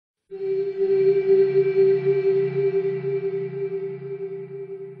The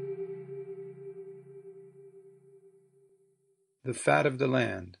fat of the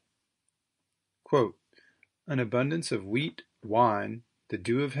land. Quote, an abundance of wheat, wine, the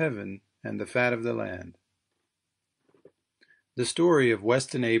dew of heaven, and the fat of the land. The story of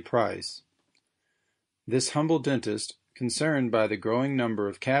Weston A. Price. This humble dentist, concerned by the growing number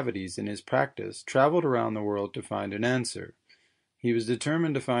of cavities in his practice, traveled around the world to find an answer. He was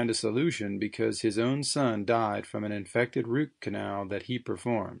determined to find a solution because his own son died from an infected root canal that he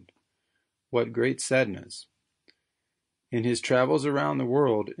performed. What great sadness! In his travels around the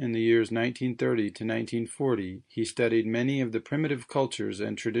world in the years 1930 to 1940, he studied many of the primitive cultures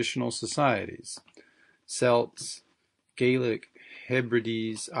and traditional societies: Celts, Gaelic,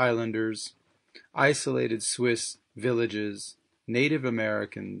 Hebrides Islanders, isolated Swiss villages, Native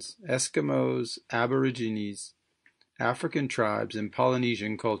Americans, Eskimos, Aborigines, African tribes, and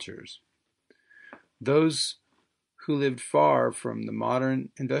Polynesian cultures. Those who lived far from the modern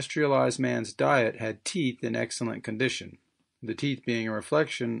industrialized man's diet had teeth in excellent condition, the teeth being a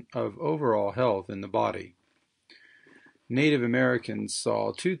reflection of overall health in the body. Native Americans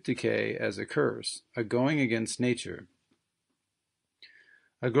saw tooth decay as a curse, a going against nature.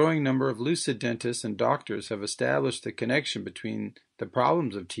 A growing number of lucid dentists and doctors have established the connection between the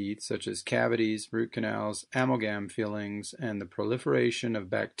problems of teeth, such as cavities, root canals, amalgam fillings, and the proliferation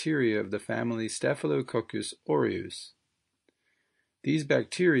of bacteria of the family Staphylococcus aureus. These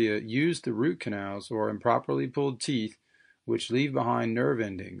bacteria use the root canals or improperly pulled teeth, which leave behind nerve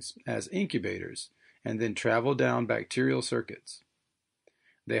endings, as incubators, and then travel down bacterial circuits.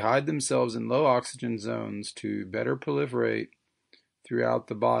 They hide themselves in low oxygen zones to better proliferate throughout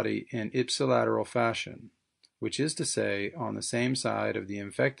the body in ipsilateral fashion, which is to say, on the same side of the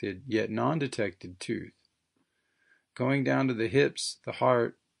infected yet non-detected tooth, going down to the hips, the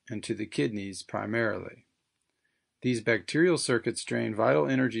heart, and to the kidneys primarily. These bacterial circuits drain vital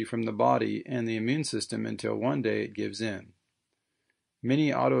energy from the body and the immune system until one day it gives in. Many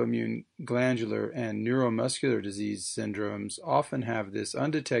autoimmune, glandular, and neuromuscular disease syndromes often have this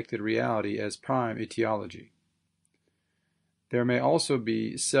undetected reality as prime etiology. There may also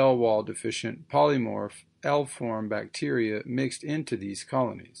be cell wall deficient polymorph L-form bacteria mixed into these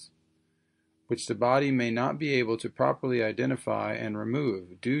colonies, which the body may not be able to properly identify and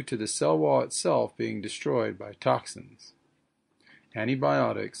remove due to the cell wall itself being destroyed by toxins,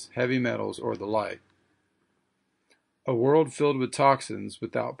 antibiotics, heavy metals, or the like. A world filled with toxins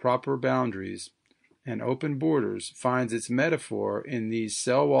without proper boundaries and open borders finds its metaphor in these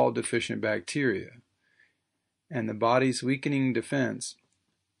cell wall deficient bacteria, and the body's weakening defense,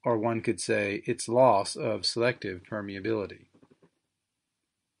 or one could say its loss of selective permeability.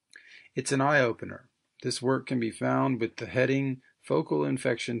 It's an eye-opener. This work can be found with the heading Focal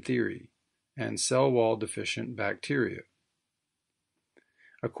Infection Theory and Cell Wall Deficient Bacteria.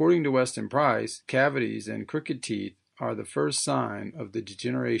 According to Weston Price, cavities and crooked teeth are the first sign of the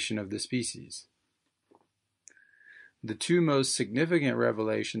degeneration of the species. The two most significant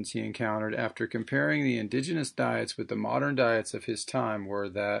revelations he encountered after comparing the indigenous diets with the modern diets of his time were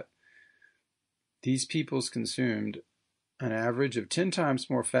that these peoples consumed an average of 10 times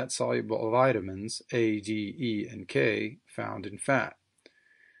more fat-soluble vitamins, A, D, E, and K, found in fat,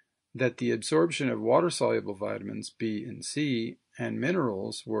 that the absorption of water-soluble vitamins, B and C, and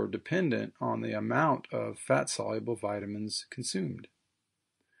minerals were dependent on the amount of fat-soluble vitamins consumed.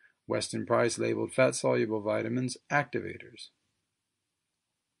 Weston Price labeled fat-soluble vitamins activators.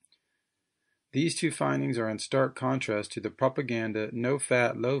 These two findings are in stark contrast to the propaganda no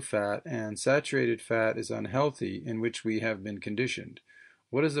fat, low fat, and saturated fat is unhealthy in which we have been conditioned.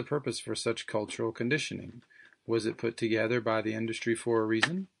 What is the purpose for such cultural conditioning? Was it put together by the industry for a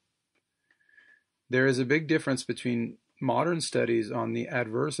reason? There is a big difference between modern studies on the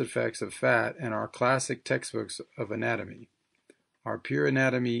adverse effects of fat and our classic textbooks of anatomy. Our pure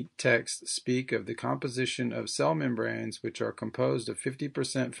anatomy texts speak of the composition of cell membranes which are composed of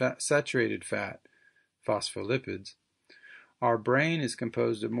 50% saturated fat, phospholipids. Our brain is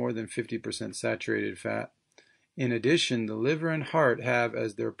composed of more than 50% saturated fat. In addition, the liver and heart have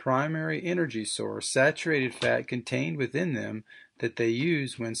as their primary energy source saturated fat contained within them that they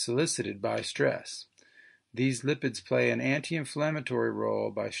use when solicited by stress. These lipids play an anti-inflammatory role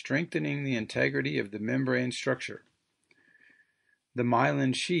by strengthening the integrity of the membrane structure. The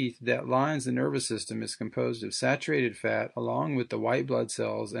myelin sheath that lines the nervous system is composed of saturated fat along with the white blood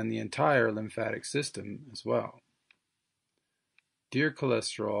cells and the entire lymphatic system as well. Dear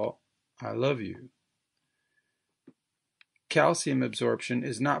cholesterol, I love you. Calcium absorption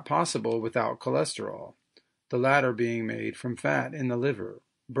is not possible without cholesterol, the latter being made from fat in the liver,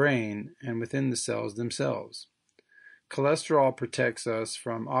 brain, and within the cells themselves. Cholesterol protects us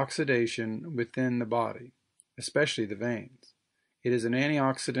from oxidation within the body, especially the veins. It is an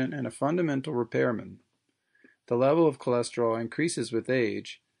antioxidant and a fundamental repairman. The level of cholesterol increases with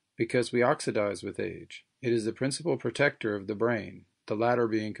age because we oxidize with age. It is the principal protector of the brain, the latter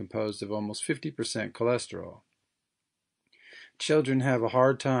being composed of almost 50% cholesterol. Children have a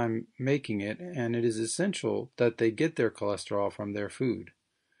hard time making it, and it is essential that they get their cholesterol from their food.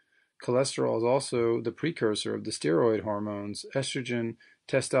 Cholesterol is also the precursor of the steroid hormones estrogen,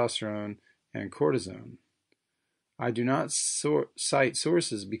 testosterone, and cortisone. I do not cite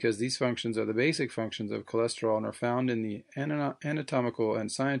sources because these functions are the basic functions of cholesterol and are found in the anatomical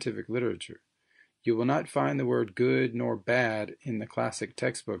and scientific literature. You will not find the word good nor bad in the classic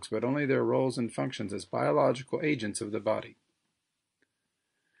textbooks, but only their roles and functions as biological agents of the body.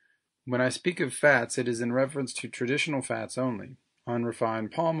 When I speak of fats, it is in reference to traditional fats only.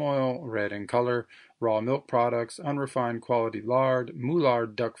 Unrefined palm oil, red in color, raw milk products, unrefined quality lard,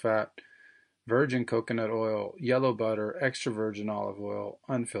 moulard duck fat, virgin coconut oil, yellow butter, extra virgin olive oil,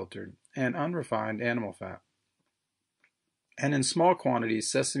 unfiltered, and unrefined animal fat. And in small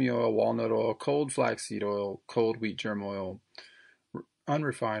quantities, sesame oil, walnut oil, cold flaxseed oil, cold wheat germ oil,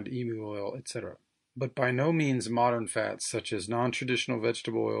 unrefined emu oil, etc. But by no means modern fats such as non-traditional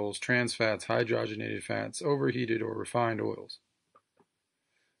vegetable oils, trans fats, hydrogenated fats, overheated or refined oils.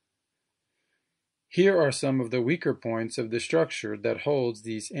 Here are some of the weaker points of the structure that holds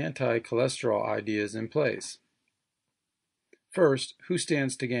these anti-cholesterol ideas in place. First, who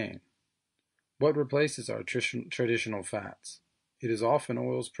stands to gain? What replaces our traditional fats? It is often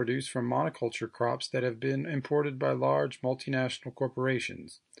oils produced from monoculture crops that have been imported by large multinational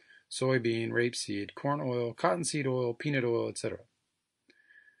corporations: soybean, rapeseed, corn oil, cottonseed oil, peanut oil, etc.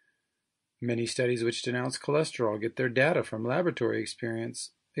 Many studies which denounce cholesterol get their data from laboratory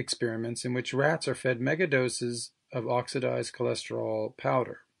experiments in which rats are fed megadoses of oxidized cholesterol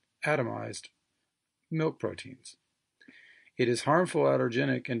powder, atomized milk proteins. It is harmful,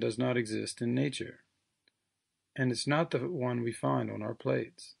 allergenic, and does not exist in nature. And it's not the one we find on our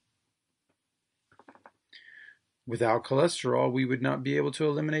plates. Without cholesterol, we would not be able to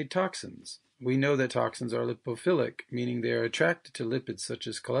eliminate toxins. We know that toxins are lipophilic, meaning they are attracted to lipids such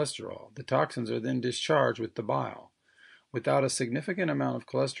as cholesterol. The toxins are then discharged with the bile. Without a significant amount of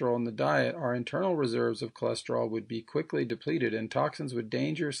cholesterol in the diet, our internal reserves of cholesterol would be quickly depleted and toxins would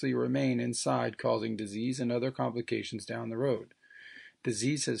dangerously remain inside, causing disease and other complications down the road.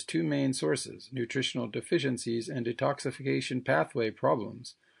 Disease has two main sources: nutritional deficiencies and detoxification pathway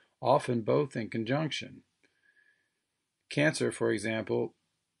problems, often both in conjunction. Cancer, for example,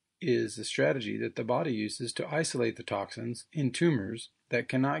 is a strategy that the body uses to isolate the toxins in tumors that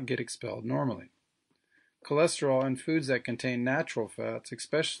cannot get expelled normally. Cholesterol and foods that contain natural fats,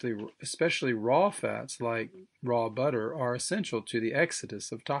 especially raw fats like raw butter, are essential to the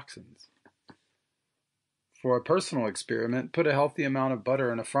exodus of toxins. For a personal experiment, put a healthy amount of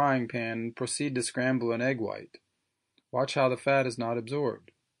butter in a frying pan and proceed to scramble an egg white. Watch how the fat is not absorbed.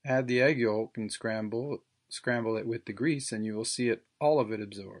 Add the egg yolk and scramble it with the grease and you will see all of it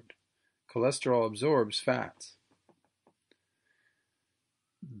absorbed. Cholesterol absorbs fats.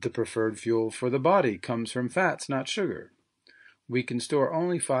 The preferred fuel for the body comes from fats, not sugar. We can store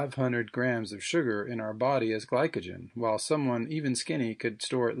only 500 grams of sugar in our body as glycogen, while someone, even skinny, could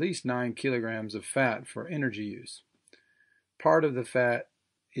store at least 9 kilograms of fat for energy use. Part of the fat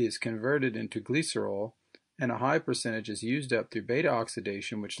is converted into glycerol, and a high percentage is used up through beta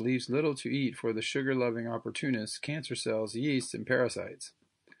oxidation, which leaves little to eat for the sugar-loving opportunists, cancer cells, yeasts, and parasites.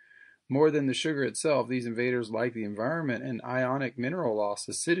 More than the sugar itself, these invaders like the environment and ionic mineral loss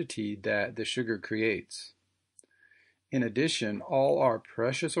acidity that the sugar creates. In addition, all our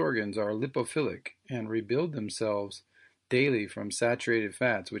precious organs are lipophilic and rebuild themselves daily from saturated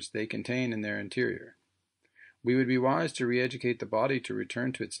fats which they contain in their interior. We would be wise to re-educate the body to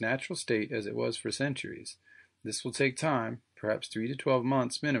return to its natural state as it was for centuries. This will take time, perhaps 3 to 12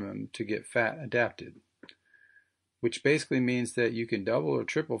 months minimum, to get fat adapted. Which basically means that you can double or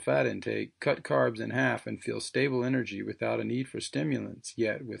triple fat intake, cut carbs in half, and feel stable energy without a need for stimulants,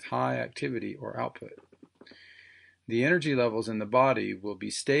 yet with high activity or output. The energy levels in the body will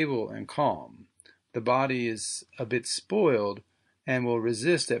be stable and calm. The body is a bit spoiled and will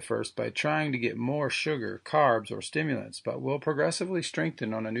resist at first by trying to get more sugar, carbs, or stimulants, but will progressively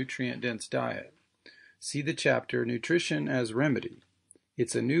strengthen on a nutrient-dense diet. See the chapter, Nutrition as Remedy.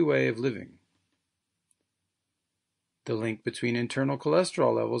 It's a new way of living. The link between internal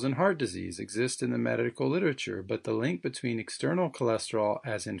cholesterol levels and heart disease exists in the medical literature, but the link between external cholesterol,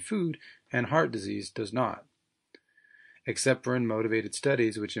 as in food, and heart disease does not. except for in motivated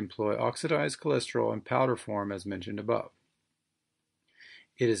studies which employ oxidized cholesterol in powder form as mentioned above.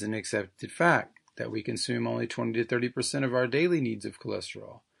 It is an accepted fact that we consume only 20 to 30% of our daily needs of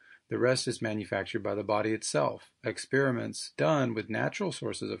cholesterol. The rest is manufactured by the body itself. Experiments done with natural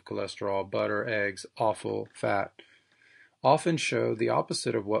sources of cholesterol, butter, eggs, offal, fat, often show the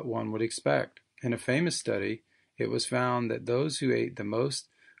opposite of what one would expect. In a famous study, it was found that those who ate the most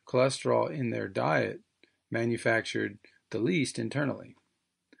cholesterol in their diet manufactured the least internally.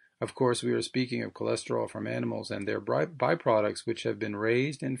 Of course, we are speaking of cholesterol from animals and their byproducts which have been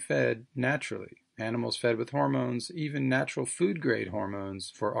raised and fed naturally. Animals fed with hormones, even natural food-grade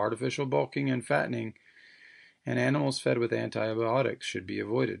hormones for artificial bulking and fattening, and animals fed with antibiotics should be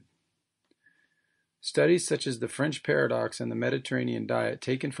avoided. Studies such as the French paradox and the Mediterranean diet,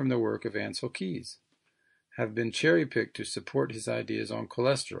 taken from the work of Ansel Keys, have been cherry-picked to support his ideas on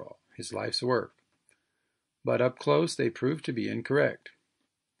cholesterol, his life's work. But up close, they proved to be incorrect.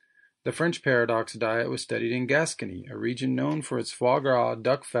 The French paradox diet was studied in Gascony, a region known for its foie gras,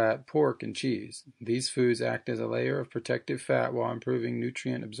 duck fat, pork, and cheese. These foods act as a layer of protective fat while improving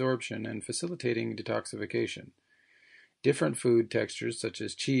nutrient absorption and facilitating detoxification. Different food textures, such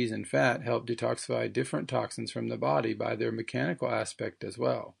as cheese and fat, help detoxify different toxins from the body by their mechanical aspect as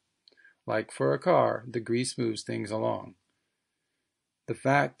well. Like for a car, the grease moves things along. The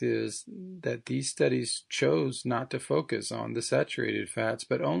fact is that these studies chose not to focus on the saturated fats,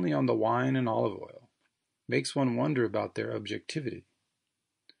 but only on the wine and olive oil. Makes one wonder about their objectivity.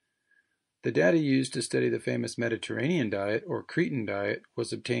 The data used to study the famous Mediterranean diet, or Cretan diet,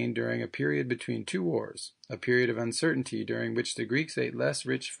 was obtained during a period between two wars, a period of uncertainty during which the Greeks ate less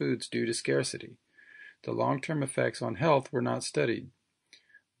rich foods due to scarcity. The long-term effects on health were not studied.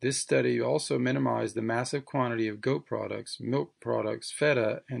 This study also minimized the massive quantity of goat products, milk products,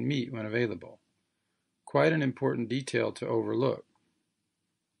 feta, and meat when available. Quite an important detail to overlook.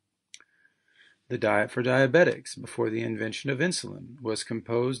 The diet for diabetics, before the invention of insulin, was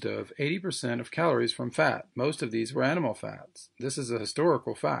composed of 80% of calories from fat. Most of these were animal fats. This is a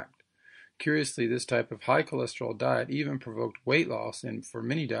historical fact. Curiously, this type of high cholesterol diet even provoked weight loss for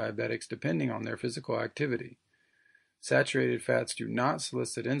many diabetics depending on their physical activity. Saturated fats do not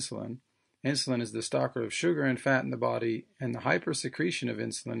solicit insulin. Insulin is the stocker of sugar and fat in the body, and the hypersecretion of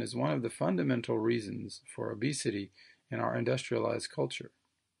insulin is one of the fundamental reasons for obesity in our industrialized culture.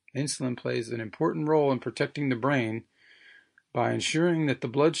 Insulin plays an important role in protecting the brain by ensuring that the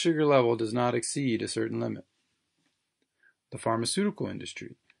blood sugar level does not exceed a certain limit. The pharmaceutical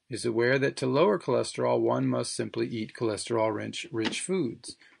industry is aware that to lower cholesterol, one must simply eat cholesterol-rich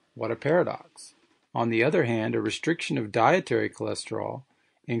foods. What a paradox! On the other hand, a restriction of dietary cholesterol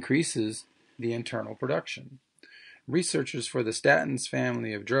increases the internal production. Researchers for the statins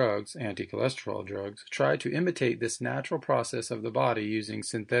family of drugs, anti-cholesterol drugs, try to imitate this natural process of the body using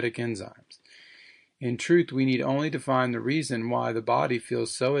synthetic enzymes. In truth, we need only to find the reason why the body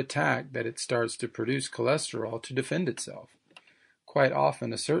feels so attacked that it starts to produce cholesterol to defend itself. Quite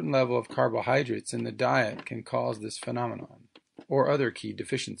often, a certain level of carbohydrates in the diet can cause this phenomenon, or other key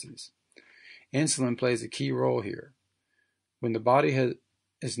deficiencies. Insulin plays a key role here. When the body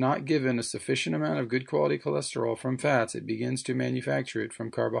is not given a sufficient amount of good quality cholesterol from fats, it begins to manufacture it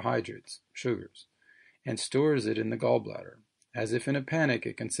from carbohydrates, sugars, and stores it in the gallbladder. As if in a panic,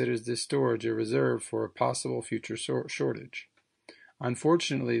 it considers this storage a reserve for a possible future shortage.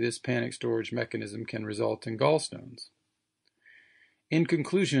 Unfortunately, this panic storage mechanism can result in gallstones. In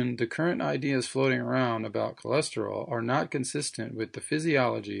conclusion, the current ideas floating around about cholesterol are not consistent with the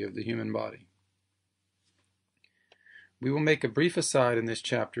physiology of the human body. We will make a brief aside in this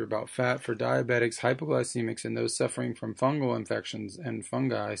chapter about fat for diabetics, hypoglycemics, and those suffering from fungal infections and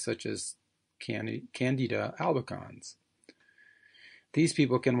fungi such as Candida albicans. These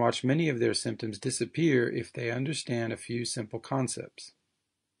people can watch many of their symptoms disappear if they understand a few simple concepts.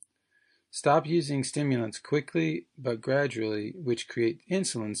 Stop using stimulants quickly but gradually, which create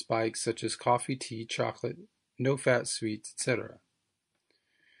insulin spikes such as coffee, tea, chocolate, no-fat sweets, etc.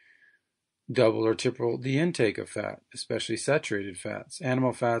 Double or triple the intake of fat, especially saturated fats,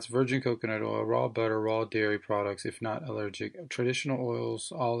 animal fats, virgin coconut oil, raw butter, raw dairy products if not allergic, traditional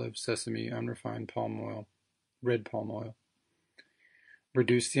oils, olive, sesame, unrefined palm oil, red palm oil.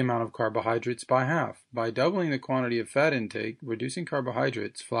 Reduce the amount of carbohydrates by half. By doubling the quantity of fat intake, reducing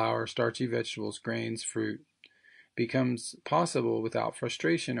carbohydrates, flour, starchy vegetables, grains, fruit, becomes possible without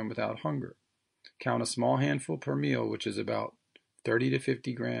frustration and without hunger. Count a small handful per meal, which is about 30 to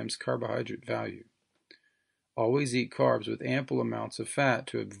 50 grams carbohydrate value. Always eat carbs with ample amounts of fat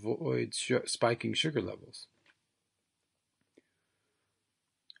to avoid spiking sugar levels.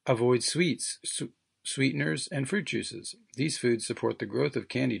 Avoid sweets. sweeteners, and fruit juices. These foods support the growth of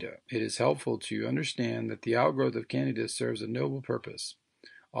candida. It is helpful to understand that the outgrowth of candida serves a noble purpose.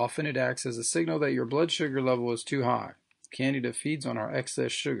 Often it acts as a signal that your blood sugar level is too high. Candida feeds on our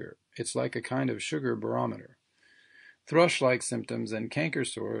excess sugar. It's like a kind of sugar barometer. Thrush-like symptoms and canker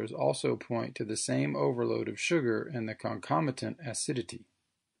sores also point to the same overload of sugar and the concomitant acidity.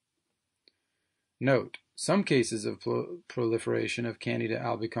 Note: some cases of proliferation of Candida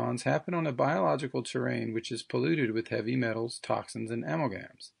albicans happen on a biological terrain which is polluted with heavy metals, toxins, and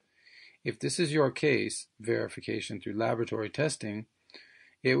amalgams. If this is your case, verification through laboratory testing,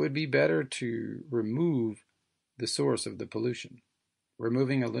 it would be better to remove the source of the pollution,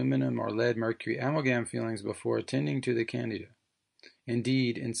 removing aluminum or lead mercury amalgam fillings before attending to the Candida.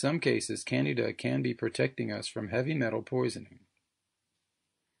 Indeed, in some cases, Candida can be protecting us from heavy metal poisoning.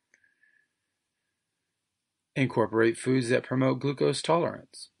 Incorporate foods that promote glucose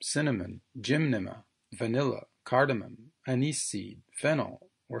tolerance: cinnamon, gymnema, vanilla, cardamom, anise seed, fennel,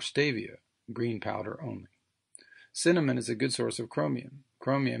 or stevia, green powder only. Cinnamon is a good source of chromium.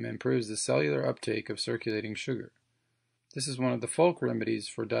 Chromium improves the cellular uptake of circulating sugar. This is one of the folk remedies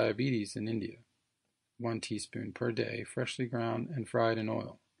for diabetes in India. 1 teaspoon per day, freshly ground and fried in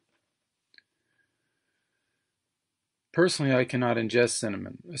oil. Personally, I cannot ingest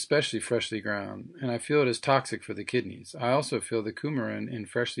cinnamon, especially freshly ground, and I feel it is toxic for the kidneys. I also feel the coumarin in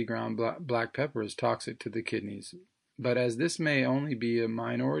freshly ground black pepper is toxic to the kidneys. But as this may only be a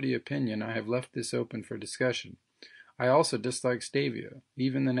minority opinion, I have left this open for discussion. I also dislike stevia,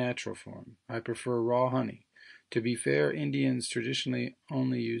 even the natural form. I prefer raw honey. To be fair, Indians traditionally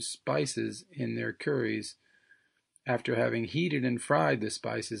only use spices in their curries after having heated and fried the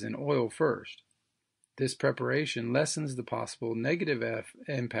spices in oil first. This preparation lessens the possible negative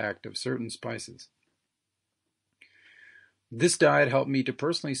impact of certain spices. This diet helped me to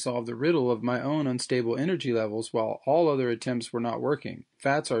personally solve the riddle of my own unstable energy levels while all other attempts were not working.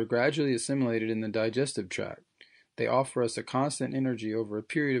 Fats are gradually assimilated in the digestive tract. They offer us a constant energy over a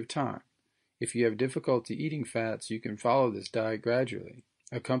period of time. If you have difficulty eating fats, you can follow this diet gradually,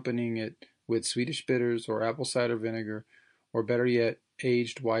 accompanying it with Swedish bitters or apple cider vinegar, or better yet,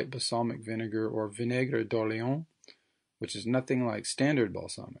 aged white balsamic vinegar or vinaigre d'Orléans, which is nothing like standard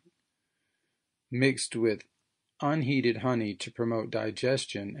balsamic, mixed with unheated honey to promote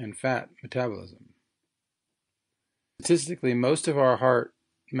digestion and fat metabolism. Statistically, most of our heart,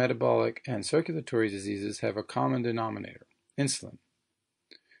 metabolic, and circulatory diseases have a common denominator: insulin.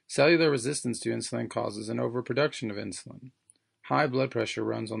 Cellular resistance to insulin causes an overproduction of insulin. High blood pressure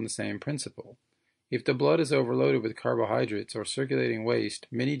runs on the same principle. If the blood is overloaded with carbohydrates or circulating waste,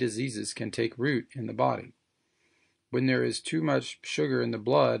 many diseases can take root in the body. When there is too much sugar in the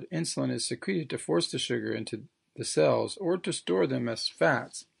blood, insulin is secreted to force the sugar into the cells or to store them as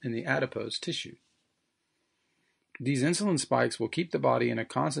fats in the adipose tissue. These insulin spikes will keep the body in a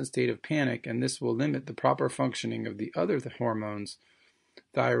constant state of panic, and this will limit the proper functioning of the other hormones: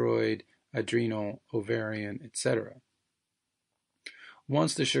 thyroid, adrenal, ovarian, etc.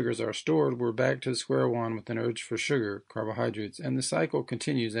 Once the sugars are stored, we're back to square one with an urge for sugar, carbohydrates, and the cycle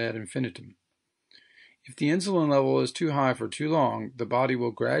continues ad infinitum. If the insulin level is too high for too long, the body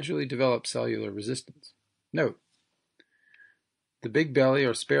will gradually develop cellular resistance. Note: the big belly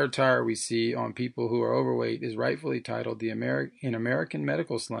or spare tire we see on people who are overweight is rightfully titled in American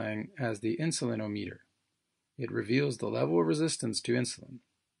medical slang as the insulinometer. It reveals the level of resistance to insulin.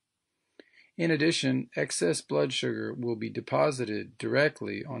 In addition, excess blood sugar will be deposited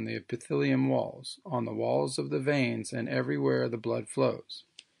directly on the epithelium walls, on the walls of the veins, and everywhere the blood flows,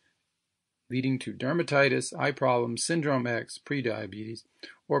 leading to dermatitis, eye problems, syndrome X, prediabetes,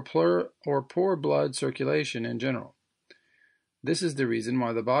 or poor blood circulation in general. This is the reason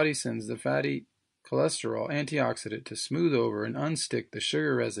why the body sends the fatty cholesterol antioxidant to smooth over and unstick the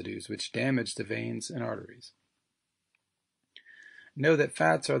sugar residues which damage the veins and arteries. Know that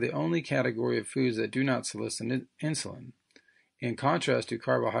fats are the only category of foods that do not solicit insulin, in contrast to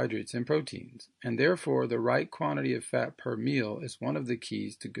carbohydrates and proteins, and therefore the right quantity of fat per meal is one of the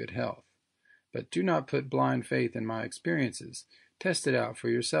keys to good health. But do not put blind faith in my experiences. Test it out for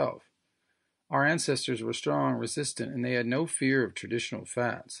yourself. Our ancestors were strong, resistant, and they had no fear of traditional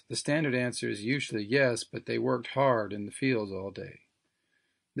fats. The standard answer is usually yes, but they worked hard in the fields all day.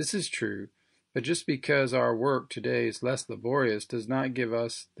 This is true, but just because our work today is less laborious does not give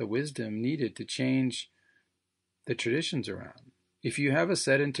us the wisdom needed to change the traditions around. If you have a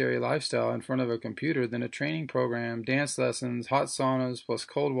sedentary lifestyle in front of a computer, then a training program, dance lessons, hot saunas plus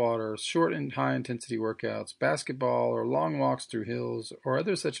cold water, short and high-intensity workouts, basketball, or long walks through hills, or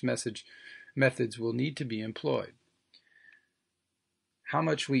other such methods will need to be employed. How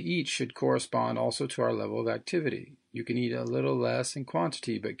much we eat should correspond also to our level of activity. You can eat a little less in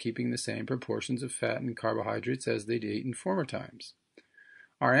quantity, but keeping the same proportions of fat and carbohydrates as they ate in former times.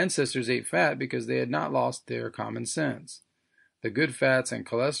 Our ancestors ate fat because they had not lost their common sense. The good fats and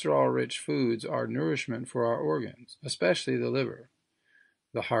cholesterol-rich foods are nourishment for our organs, especially the liver,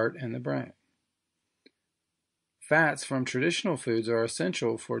 the heart, and the brain. Fats from traditional foods are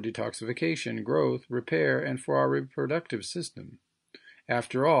essential for detoxification, growth, repair, and for our reproductive system.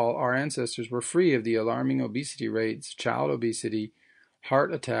 After all, our ancestors were free of the alarming obesity rates, child obesity,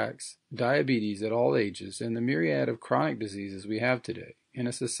 heart attacks, diabetes at all ages, and the myriad of chronic diseases we have today. In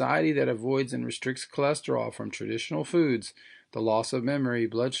a society that avoids and restricts cholesterol from traditional foods, the loss of memory,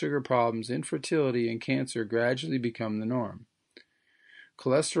 blood sugar problems, infertility, and cancer gradually become the norm.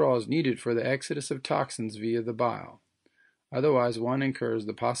 Cholesterol is needed for the exodus of toxins via the bile. Otherwise, one incurs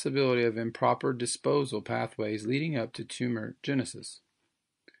the possibility of improper disposal pathways leading up to tumor genesis.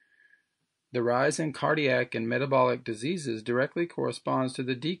 The rise in cardiac and metabolic diseases directly corresponds to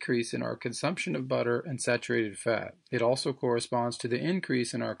the decrease in our consumption of butter and saturated fat. It also corresponds to the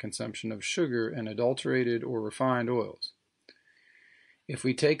increase in our consumption of sugar and adulterated or refined oils. If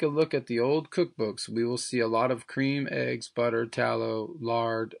we take a look at the old cookbooks, we will see a lot of cream, eggs, butter, tallow,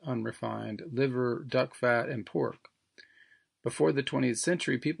 lard, unrefined, liver, duck fat, and pork. Before the 20th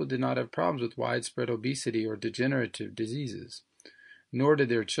century, people did not have problems with widespread obesity or degenerative diseases, nor did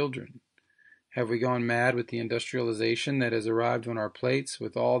their children. Have we gone mad with the industrialization that has arrived on our plates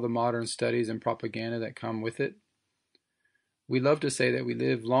with all the modern studies and propaganda that come with it? We love to say that we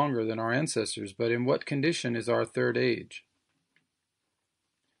live longer than our ancestors, but in what condition is our third age?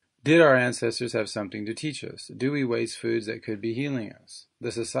 Did our ancestors have something to teach us? Do we waste foods that could be healing us?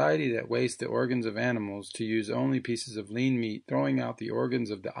 The society that wastes the organs of animals to use only pieces of lean meat, throwing out the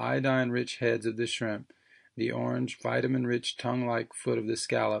organs of the iodine-rich heads of the shrimp, the orange, vitamin-rich tongue-like foot of the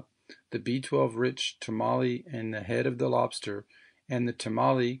scallop, the B12-rich tamale and the head of the lobster, and the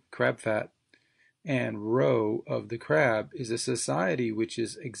tamale, crab fat, and roe of the crab, is a society which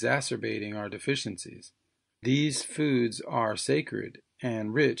is exacerbating our deficiencies. These foods are sacred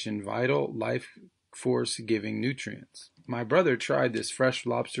and rich in vital, life force-giving nutrients. My brother tried this fresh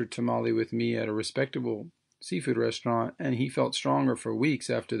lobster tamale with me at a respectable seafood restaurant, and he felt stronger for weeks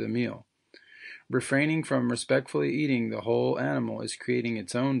after the meal. Refraining from respectfully eating the whole animal is creating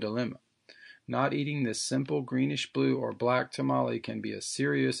its own dilemma. Not eating this simple greenish blue or black tamale can be a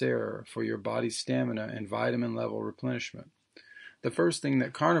serious error for your body's stamina and vitamin level replenishment. The first thing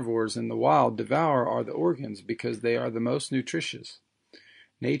that carnivores in the wild devour are the organs because they are the most nutritious.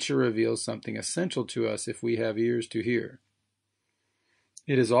 Nature reveals something essential to us if we have ears to hear.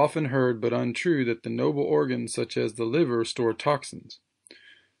 It is often heard but untrue that the noble organs such as the liver store toxins.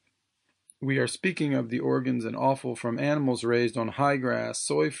 We are speaking of the organs and offal from animals raised on high grass,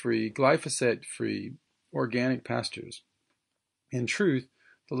 soy-free, glyphosate-free, organic pastures. In truth,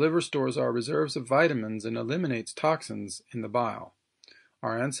 the liver stores our reserves of vitamins and eliminates toxins in the bile.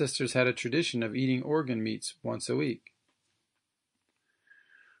 Our ancestors had a tradition of eating organ meats once a week.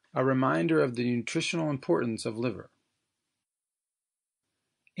 A reminder of the nutritional importance of liver.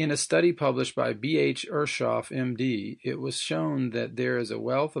 In a study published by B.H. Ershoff, M.D., it was shown that there is a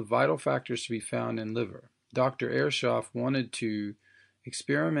wealth of vital factors to be found in liver. Dr. Ershoff wanted to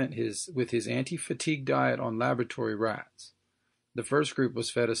experiment with his anti-fatigue diet on laboratory rats. The first group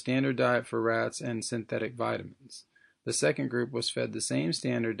was fed a standard diet for rats and synthetic vitamins. The second group was fed the same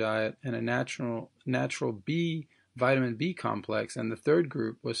standard diet and a natural vitamin B complex, and the third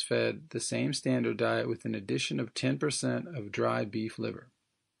group was fed the same standard diet with an addition of 10% of dry beef liver.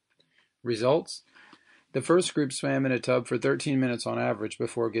 Results? The first group swam in a tub for 13 minutes on average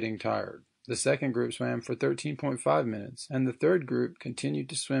before getting tired. The second group swam for 13.5 minutes, and the third group continued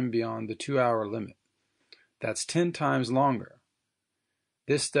to swim beyond the 2-hour limit. That's 10 times longer.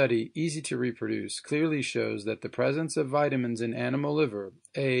 This study, easy to reproduce, clearly shows that the presence of vitamins in animal liver,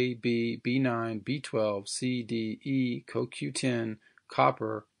 A, B, B9, B12, C, D, E, CoQ10,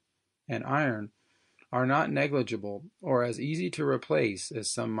 copper, and iron, are not negligible or as easy to replace as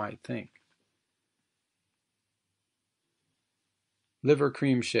some might think. Liver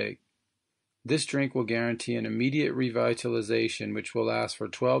cream shake. This drink will guarantee an immediate revitalization which will last for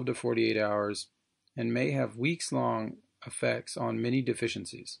 12 to 48 hours and may have weeks-long effects on many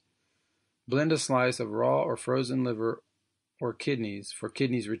deficiencies. Blend a slice of raw or frozen liver or kidneys, for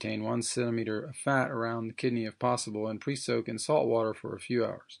kidneys retain 1 centimeter of fat around the kidney if possible, and pre-soak in salt water for a few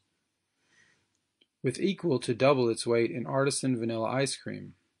hours, with equal to double its weight in artisan vanilla ice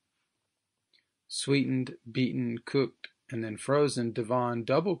cream. Sweetened, beaten, cooked, and then frozen Devon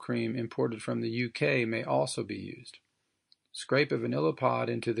double cream imported from the UK may also be used. Scrape a vanilla pod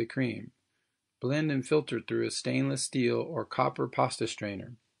into the cream. Blend and filter through a stainless steel or copper pasta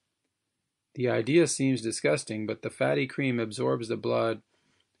strainer. The idea seems disgusting, but the fatty cream absorbs the blood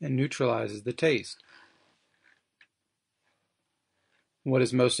and neutralizes the taste. What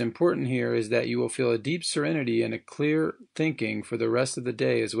is most important here is that you will feel a deep serenity and a clear thinking for the rest of the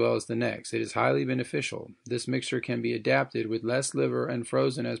day as well as the next. It is highly beneficial. This mixture can be adapted with less liver and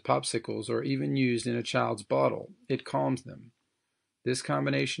frozen as popsicles or even used in a child's bottle. It calms them. This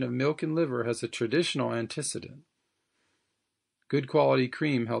combination of milk and liver has a traditional antecedent. Good quality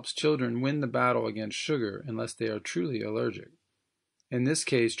cream helps children win the battle against sugar unless they are truly allergic. In this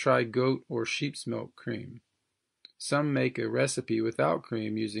case, try goat or sheep's milk cream. Some make a recipe without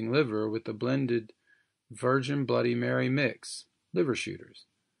cream using liver with a blended Virgin Bloody Mary mix, liver shooters.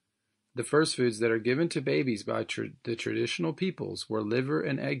 The first foods that are given to babies by the traditional peoples were liver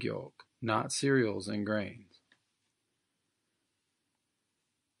and egg yolk, not cereals and grains.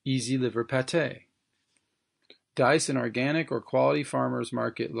 Easy liver pate. Dice an organic or quality farmer's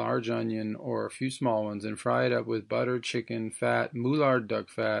market large onion or a few small ones and fry it up with butter, chicken fat, moulard duck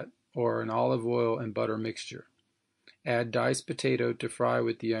fat, or an olive oil and butter mixture. Add diced potato to fry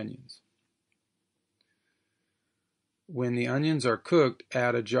with the onions. When the onions are cooked,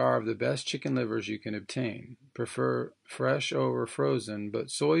 add a jar of the best chicken livers you can obtain. Prefer fresh over frozen, but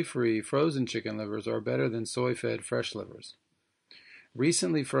soy-free frozen chicken livers are better than soy-fed fresh livers.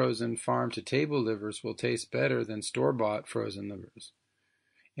 Recently frozen farm-to-table livers will taste better than store-bought frozen livers.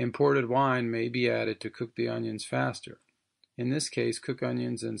 Imported wine may be added to cook the onions faster. In this case, cook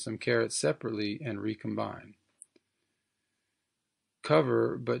onions and some carrots separately and recombine.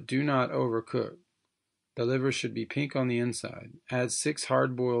 Cover, but do not overcook. The liver should be pink on the inside. Add 6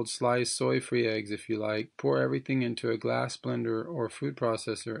 hard-boiled sliced soy-free eggs if you like. Pour everything into a glass blender or food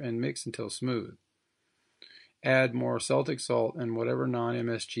processor and mix until smooth. Add more Celtic salt and whatever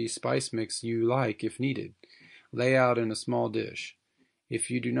non-MSG spice mix you like if needed. Lay out in a small dish. If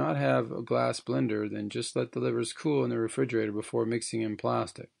you do not have a glass blender, then just let the livers cool in the refrigerator before mixing in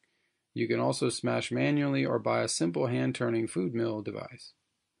plastic. You can also smash manually or buy a simple hand-turning food mill device.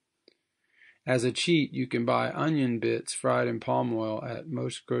 As a cheat, you can buy onion bits fried in palm oil at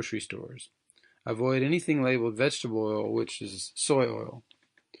most grocery stores. Avoid anything labeled vegetable oil, which is soy oil.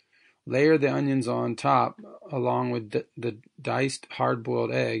 Layer the onions on top along with the diced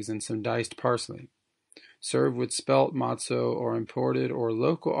hard-boiled eggs and some diced parsley. Serve with spelt matzo or imported or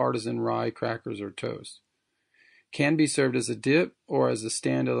local artisan rye crackers or toast. Can be served as a dip or as a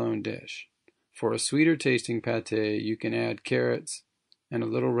standalone dish. For a sweeter tasting pate, you can add carrots and a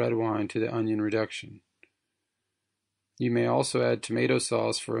little red wine to the onion reduction. You may also add tomato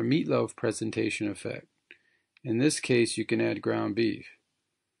sauce for a meatloaf presentation effect. In this case, you can add ground beef.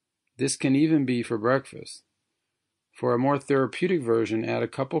 This can even be for breakfast. For a more therapeutic version, add a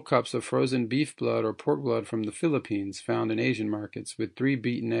couple cups of frozen beef blood or pork blood from the Philippines found in Asian markets with 3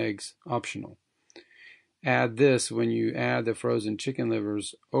 beaten eggs, optional. Add this when you add the frozen chicken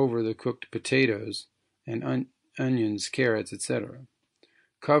livers over the cooked potatoes and onions, carrots, etc.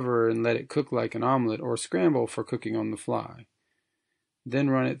 Cover and let it cook like an omelet or scramble for cooking on the fly.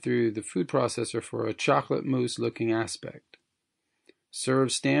 Then run it through the food processor for a chocolate mousse looking aspect. Serve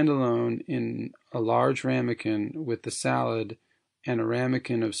standalone in a large ramekin with the salad and a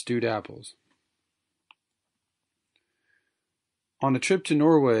ramekin of stewed apples. On a trip to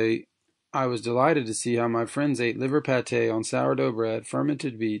Norway, I was delighted to see how my friends ate liver pate on sourdough bread,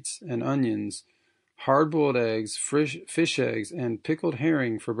 fermented beets and onions, hard-boiled eggs, fish eggs, and pickled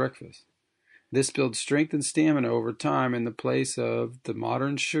herring for breakfast. This builds strength and stamina over time in the place of the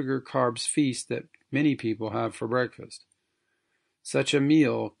modern sugar carbs feast that many people have for breakfast. Such a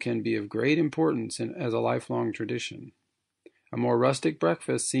meal can be of great importance as a lifelong tradition. A more rustic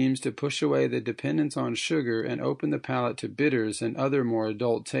breakfast seems to push away the dependence on sugar and open the palate to bitters and other more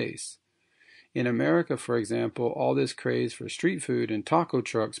adult tastes. In America, for example, all this craze for street food and taco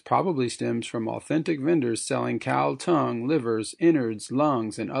trucks probably stems from authentic vendors selling cow tongue, livers, innards,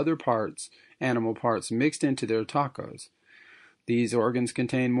 lungs, and other animal parts mixed into their tacos. These organs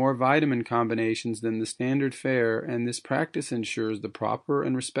contain more vitamin combinations than the standard fare, and this practice ensures the proper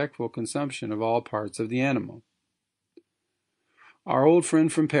and respectful consumption of all parts of the animal. Our old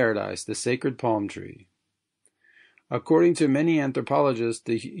friend from paradise, the sacred palm tree. According to many anthropologists,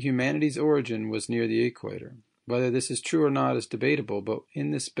 the humanity's origin was near the equator. Whether this is true or not is debatable, but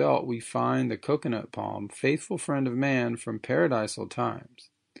in this belt we find the coconut palm, faithful friend of man from paradisal times.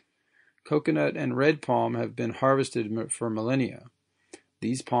 Coconut and red palm have been harvested for millennia.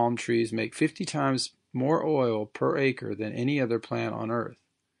 These palm trees make 50 times more oil per acre than any other plant on earth.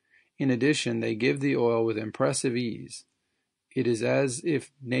 In addition, they give the oil with impressive ease. It is as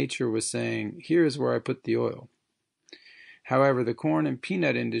if nature was saying, "Here is where I put the oil." However, the corn and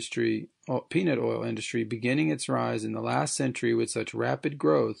peanut oil industry, beginning its rise in the last century with such rapid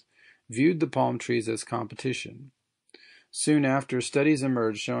growth, viewed the palm trees as competition. Soon after, studies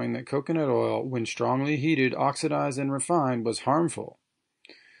emerged showing that coconut oil, when strongly heated, oxidized, and refined, was harmful.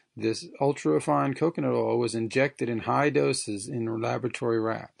 This ultra-refined coconut oil was injected in high doses in laboratory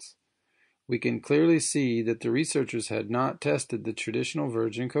rats. We can clearly see that the researchers had not tested the traditional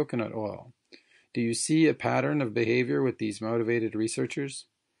virgin coconut oil. Do you see a pattern of behavior with these motivated researchers?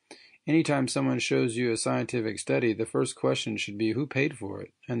 Anytime someone shows you a scientific study, the first question should be who paid for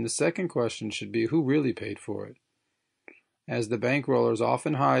it, and the second question should be who really paid for it, as the bankrollers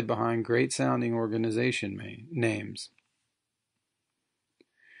often hide behind great-sounding organization names.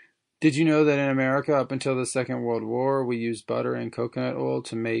 Did you know that in America, up until the Second World War, we used butter and coconut oil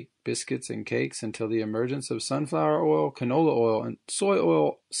to make biscuits and cakes until the emergence of sunflower oil, canola oil, and soy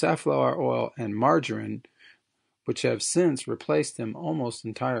oil, safflower oil, and margarine, which have since replaced them almost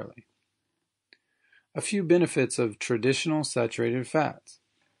entirely? A few benefits of traditional saturated fats.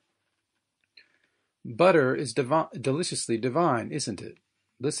 Butter is deliciously divine, isn't it?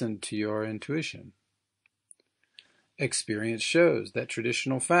 Listen to your intuition. Experience shows that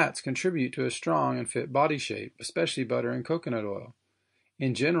traditional fats contribute to a strong and fit body shape, especially butter and coconut oil.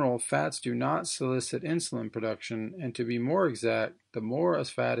 In general, fats do not solicit insulin production, and to be more exact, the more a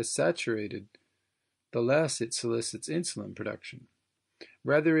fat is saturated, the less it solicits insulin production.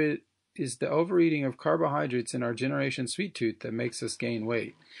 Rather, it is the overeating of carbohydrates in our generation sweet tooth that makes us gain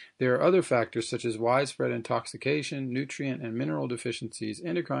weight. There are other factors such as widespread intoxication, nutrient and mineral deficiencies,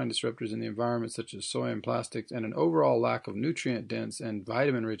 endocrine disruptors in the environment such as soy and plastics, and an overall lack of nutrient-dense and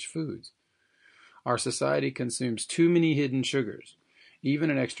vitamin-rich foods. Our society consumes too many hidden sugars. Even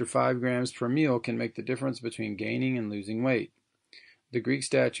an extra 5 grams per meal can make the difference between gaining and losing weight. The Greek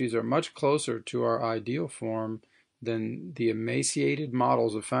statues are much closer to our ideal form than the emaciated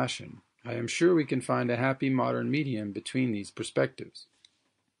models of fashion. I am sure we can find a happy modern medium between these perspectives.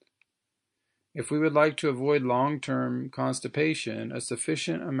 If we would like to avoid long-term constipation, a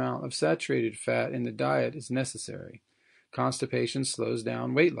sufficient amount of saturated fat in the diet is necessary. Constipation slows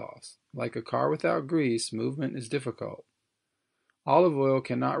down weight loss. Like a car without grease, movement is difficult. Olive oil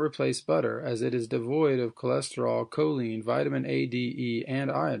cannot replace butter as it is devoid of cholesterol, choline, vitamin A, D, E, and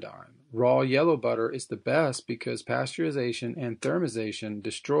iodine. Raw yellow butter is the best because pasteurization and thermization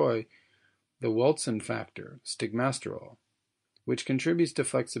destroy the Wilson factor, stigmasterol, which contributes to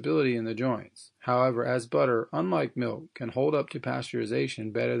flexibility in the joints. However, as butter, unlike milk, can hold up to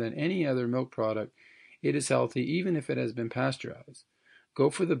pasteurization better than any other milk product, it is healthy even if it has been pasteurized. Go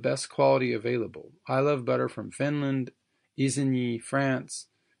for the best quality available. I love butter from Finland, Isigny, France,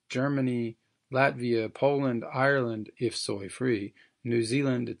 Germany, Latvia, Poland, Ireland, if soy-free, New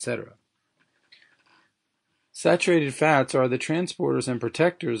Zealand, etc. Saturated fats are the transporters and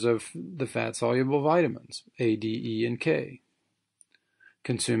protectors of the fat-soluble vitamins, A, D, E, and K.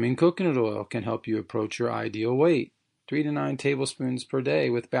 Consuming coconut oil can help you approach your ideal weight, 3 to 9 tablespoons per day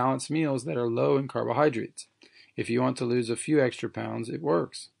with balanced meals that are low in carbohydrates. If you want to lose a few extra pounds, it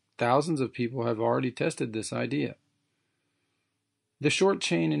works. Thousands of people have already tested this idea. The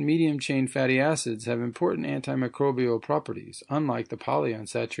short-chain and medium-chain fatty acids have important antimicrobial properties, unlike the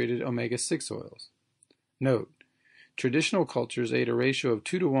polyunsaturated omega-6 oils. Note, traditional cultures ate a ratio of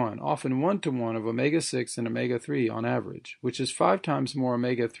 2 to 1, often 1 to 1 of omega-6 and omega-3 on average, which is 5 times more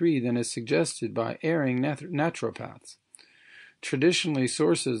omega-3 than is suggested by erring naturopaths. Traditionally,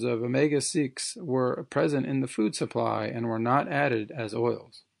 sources of omega-6 were present in the food supply and were not added as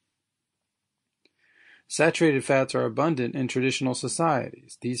oils. Saturated fats are abundant in traditional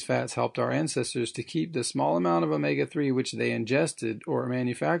societies. These fats helped our ancestors to keep the small amount of omega-3 which they ingested or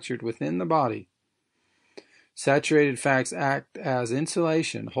manufactured within the body. Saturated fats act as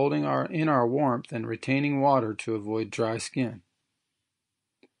insulation, holding in our warmth and retaining water to avoid dry skin.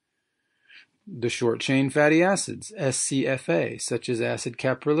 The short-chain fatty acids, SCFA, such as acid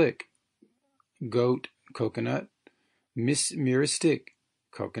caprylic, goat coconut, myristic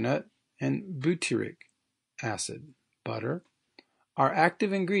coconut, and butyric acid, butter, are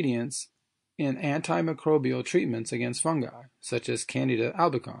active ingredients in antimicrobial treatments against fungi, such as Candida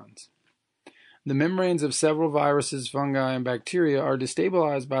albicans. The membranes of several viruses, fungi, and bacteria are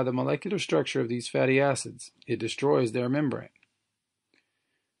destabilized by the molecular structure of these fatty acids. It destroys their membrane.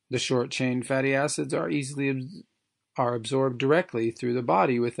 The short-chain fatty acids are absorbed directly through the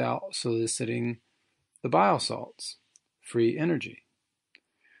body without soliciting the bile salts. Free energy.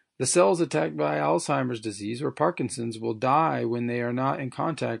 The cells attacked by Alzheimer's disease or Parkinson's will die when they are not in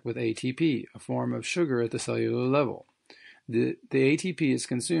contact with ATP, a form of sugar at the cellular level. The ATP is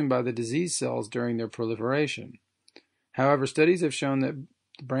consumed by the disease cells during their proliferation. However, studies have shown that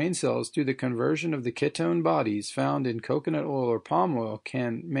brain cells, through the conversion of the ketone bodies found in coconut oil or palm oil,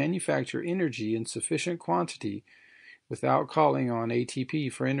 can manufacture energy in sufficient quantity without calling on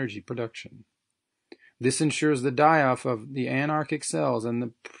ATP for energy production. This ensures the die-off of the anarchic cells and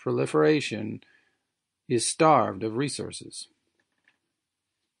the proliferation is starved of resources.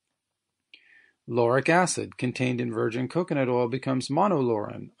 Lauric acid contained in virgin coconut oil becomes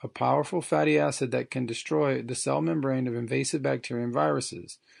monolaurin, a powerful fatty acid that can destroy the cell membrane of invasive bacteria and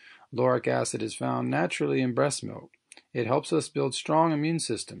viruses. Lauric acid is found naturally in breast milk. It helps us build strong immune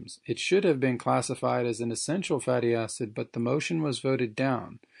systems. It should have been classified as an essential fatty acid, but the motion was voted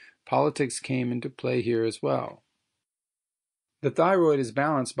down. Politics came into play here as well. The thyroid is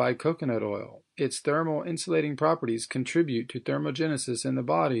balanced by coconut oil. Its thermal insulating properties contribute to thermogenesis in the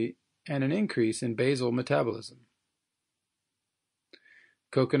body and an increase in basal metabolism.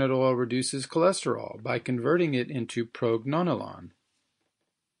 Coconut oil reduces cholesterol by converting it into pregnenolone.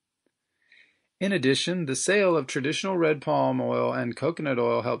 In addition, the sale of traditional red palm oil and coconut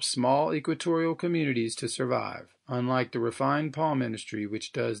oil helps small equatorial communities to survive, unlike the refined palm industry,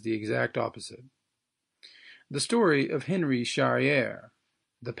 which does the exact opposite. The story of Henry Charrière,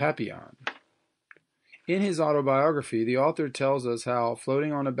 the Papillon. In his autobiography, the author tells us how,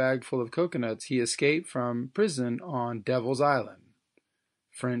 floating on a bag full of coconuts, he escaped from prison on Devil's Island,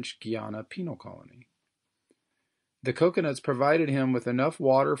 French Guiana Penal Colony. The coconuts provided him with enough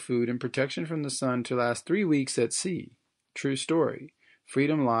water, food, and protection from the sun to last 3 weeks at sea. True story.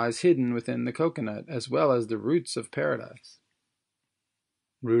 Freedom lies hidden within the coconut, as well as the roots of paradise.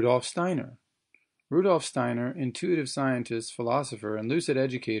 Rudolf Steiner. Rudolf Steiner, intuitive scientist, philosopher, and lucid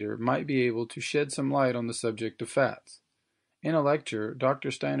educator, might be able to shed some light on the subject of fats. In a lecture, Dr.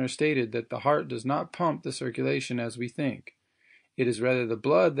 Steiner stated that the heart does not pump the circulation as we think. It is rather the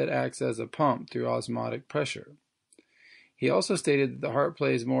blood that acts as a pump through osmotic pressure. He also stated that the heart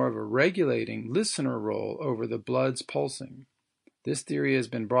plays more of a regulating, listener role over the blood's pulsing. This theory has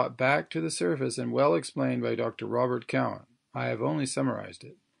been brought back to the surface and well explained by Dr. Robert Cowan. I have only summarized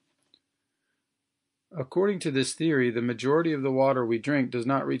it. According to this theory, the majority of the water we drink does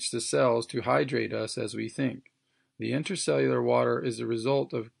not reach the cells to hydrate us as we think. The intercellular water is the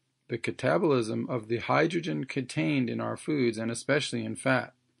result of the catabolism of the hydrogen contained in our foods and especially in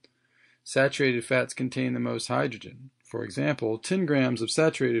fat. Saturated fats contain the most hydrogen. For example, 10 grams of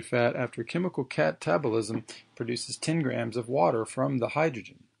saturated fat after chemical catabolism produces 10 grams of water from the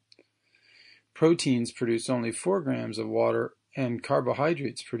hydrogen. Proteins produce only 4 grams of water and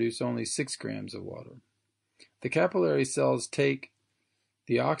carbohydrates produce only 6 grams of water. The capillary cells take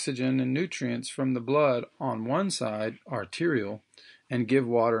the oxygen and nutrients from the blood on one side, arterial, and give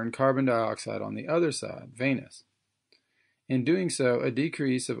water and carbon dioxide on the other side, venous. In doing so, a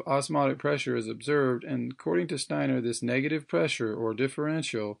decrease of osmotic pressure is observed, and according to Steiner, this negative pressure, or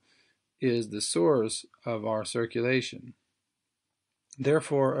differential, is the source of our circulation.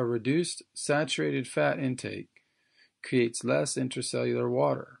 Therefore, a reduced saturated fat intake creates less intracellular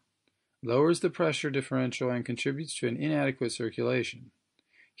water, lowers the pressure differential, and contributes to an inadequate circulation.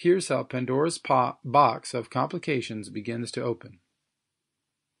 Here's how Pandora's box of complications begins to open.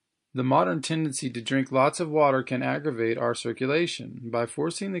 The modern tendency to drink lots of water can aggravate our circulation by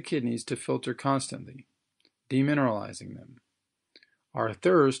forcing the kidneys to filter constantly, demineralizing them. Our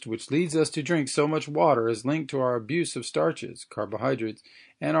thirst, which leads us to drink so much water, is linked to our abuse of starches, carbohydrates,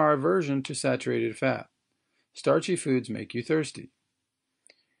 and our aversion to saturated fat. Starchy foods make you thirsty.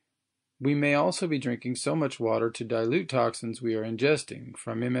 We may also be drinking so much water to dilute toxins we are ingesting,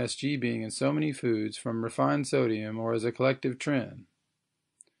 from MSG being in so many foods, from refined sodium, or as a collective trend.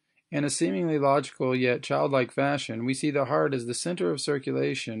 In a seemingly logical yet childlike fashion, we see the heart as the center of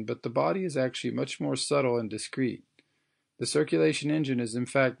circulation, but the body is actually much more subtle and discreet. The circulation engine is in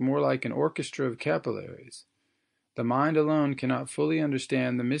fact more like an orchestra of capillaries. The mind alone cannot fully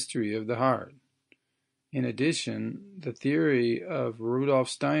understand the mystery of the heart. In addition, the theory of Rudolf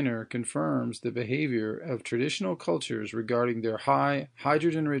Steiner confirms the behavior of traditional cultures regarding their high,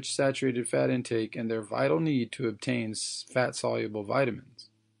 hydrogen-rich saturated fat intake and their vital need to obtain fat-soluble vitamins.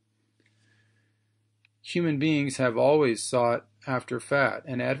 Human beings have always sought after fat,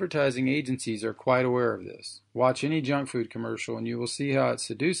 and advertising agencies are quite aware of this. Watch any junk food commercial and you will see how it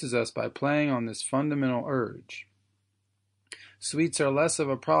seduces us by playing on this fundamental urge. Sweets are less of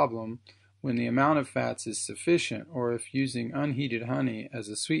a problem when the amount of fats is sufficient or if using unheated honey as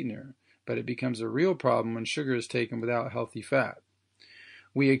a sweetener, but it becomes a real problem when sugar is taken without healthy fat.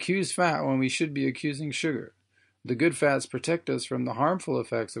 We accuse fat when we should be accusing sugar. The good fats protect us from the harmful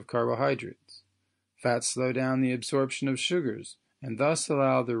effects of carbohydrates. Fats slow down the absorption of sugars and thus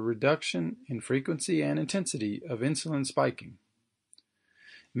allow the reduction in frequency and intensity of insulin spiking.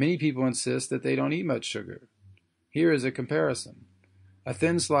 Many people insist that they don't eat much sugar. Here is a comparison. A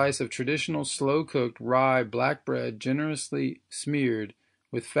thin slice of traditional slow-cooked rye black bread generously smeared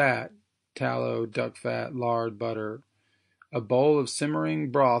with fat, tallow, duck fat, lard, butter, a bowl of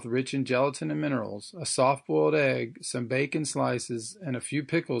simmering broth rich in gelatin and minerals, a soft-boiled egg, some bacon slices, and a few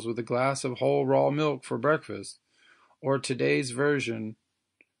pickles with a glass of whole raw milk for breakfast, or today's version,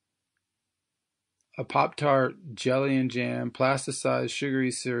 a Pop-Tart, jelly and jam, plasticized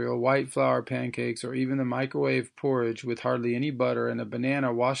sugary cereal, white flour pancakes, or even the microwave porridge with hardly any butter and a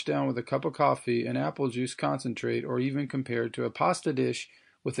banana washed down with a cup of coffee and apple juice concentrate, or even compared to a pasta dish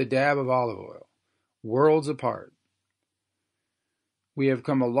with a dab of olive oil. Worlds apart. We have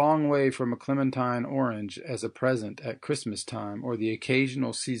come a long way from a clementine orange as a present at Christmas time or the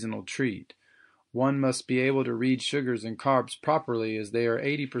occasional seasonal treat. One must be able to read sugars and carbs properly as they are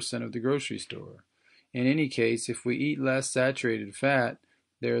 80% of the grocery store. In any case, if we eat less saturated fat,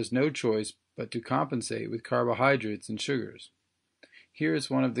 there is no choice but to compensate with carbohydrates and sugars. Here is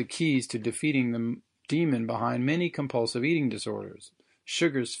one of the keys to defeating the demon behind many compulsive eating disorders.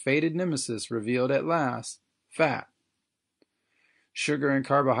 Sugar's fated nemesis revealed at last, fat. Sugar and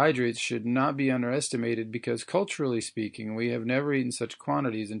carbohydrates should not be underestimated because, culturally speaking, we have never eaten such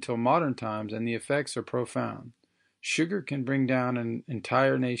quantities until modern times, and the effects are profound. Sugar can bring down an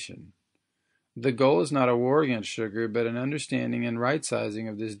entire nation. The goal is not a war against sugar, but an understanding and right-sizing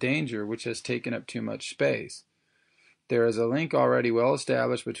of this danger which has taken up too much space. There is a link already well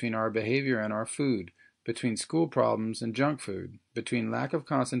established between our behavior and our food, between school problems and junk food, between lack of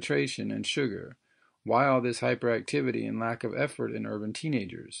concentration and sugar. Why all this hyperactivity and lack of effort in urban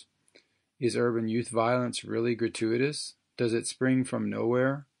teenagers? Is urban youth violence really gratuitous? Does it spring from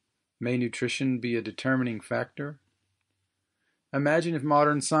nowhere? May nutrition be a determining factor? Imagine if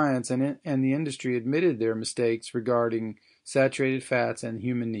modern science and the industry admitted their mistakes regarding saturated fats and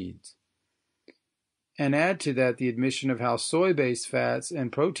human needs. And add to that the admission of how soy-based fats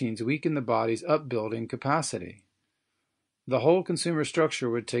and proteins weaken the body's upbuilding capacity. The whole consumer structure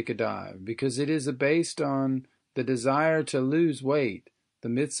would take a dive because it is based on the desire to lose weight, the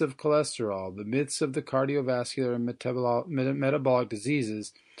myths of cholesterol, the myths of the cardiovascular and metabolic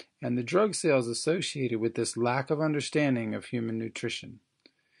diseases, and the drug sales associated with this lack of understanding of human nutrition.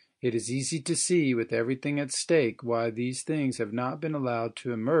 It is easy to see, with everything at stake, why these things have not been allowed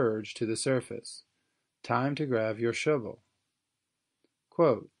to emerge to the surface. Time to grab your shovel.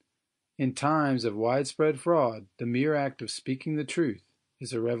 Quote, "In times of widespread fraud, the mere act of speaking the truth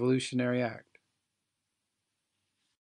is a revolutionary act."